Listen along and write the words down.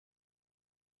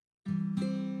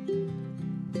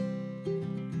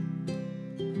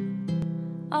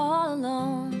all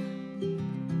alone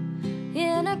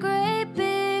in a great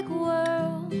big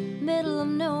world, middle of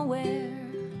nowhere.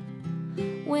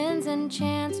 Winds and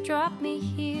chance drop me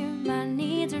here. My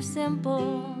needs are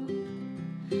simple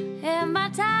and my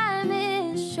time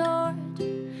is short,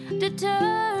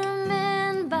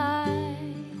 determined by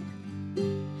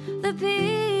the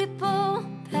people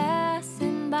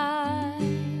passing by.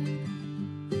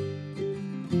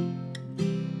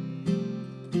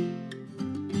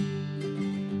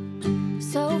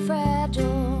 So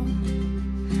fragile,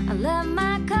 I let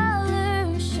my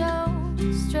colors show,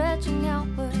 stretching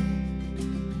outward.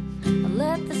 I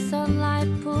let the sunlight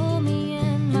pull me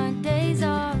in. My days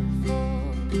are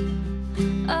full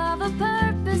of a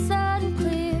purpose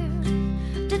unclear,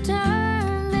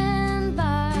 determined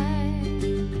by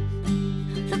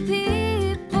the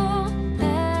people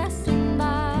passing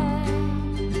by.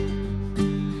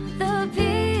 The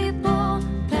people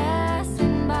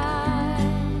passing by.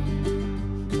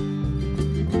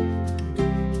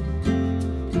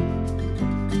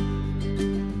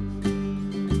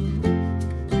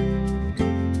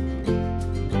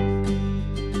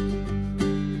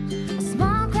 A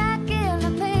small crack in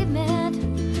the pavement,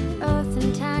 earth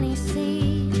and tiny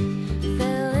seed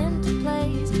fell into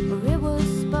place where it was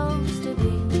supposed to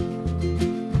be.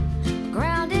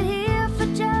 Grounded here for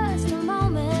just a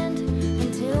moment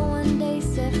until one day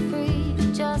set free.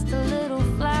 Just a little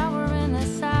flower in the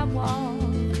sidewalk.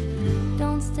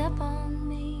 Don't step on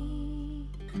me.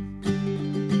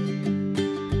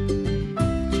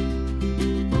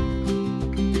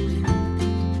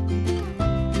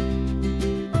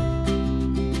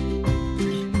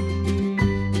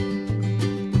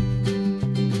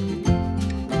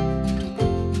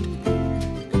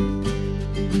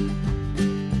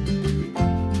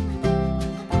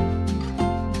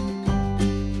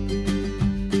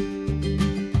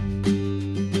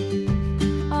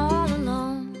 All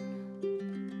alone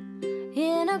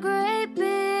in a great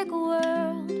big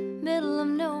world, middle of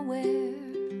nowhere.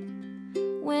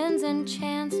 Winds and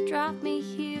chance drop me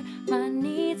here. My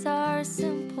needs are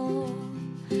simple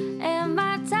and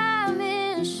my time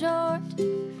is short,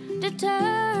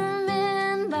 determined